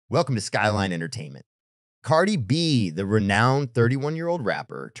Welcome to Skyline Entertainment. Cardi B, the renowned 31-year-old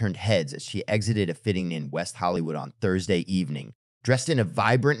rapper, turned heads as she exited a fitting in West Hollywood on Thursday evening. Dressed in a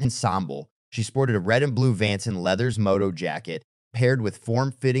vibrant ensemble, she sported a red and blue Vance and Leathers moto jacket paired with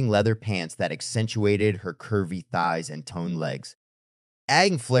form-fitting leather pants that accentuated her curvy thighs and toned legs.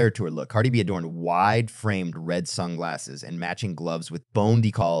 Adding flair to her look, Cardi B adorned wide-framed red sunglasses and matching gloves with bone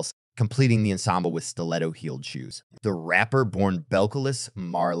decals, completing the ensemble with stiletto-heeled shoes. The rapper, born Belcalis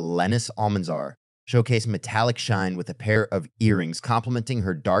Marlenis Almanzar, showcased metallic shine with a pair of earrings complementing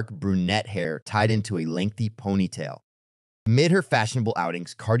her dark brunette hair tied into a lengthy ponytail. Amid her fashionable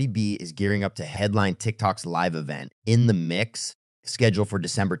outings, Cardi B is gearing up to headline TikTok's live event, In the Mix, scheduled for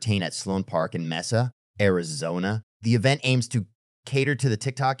December 10 at Sloan Park in Mesa, Arizona. The event aims to cater to the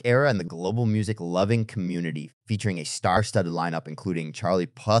TikTok era and the global music-loving community, featuring a star-studded lineup including Charlie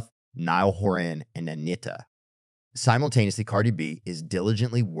Puth, Niall Horan, and Anita. Simultaneously, Cardi B is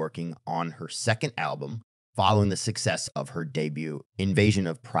diligently working on her second album following the success of her debut, Invasion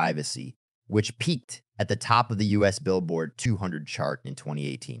of Privacy, which peaked at the top of the US Billboard 200 chart in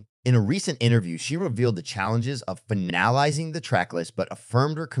 2018. In a recent interview, she revealed the challenges of finalizing the tracklist but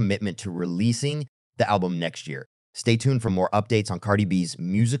affirmed her commitment to releasing the album next year. Stay tuned for more updates on Cardi B's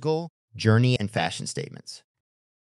musical journey and fashion statements.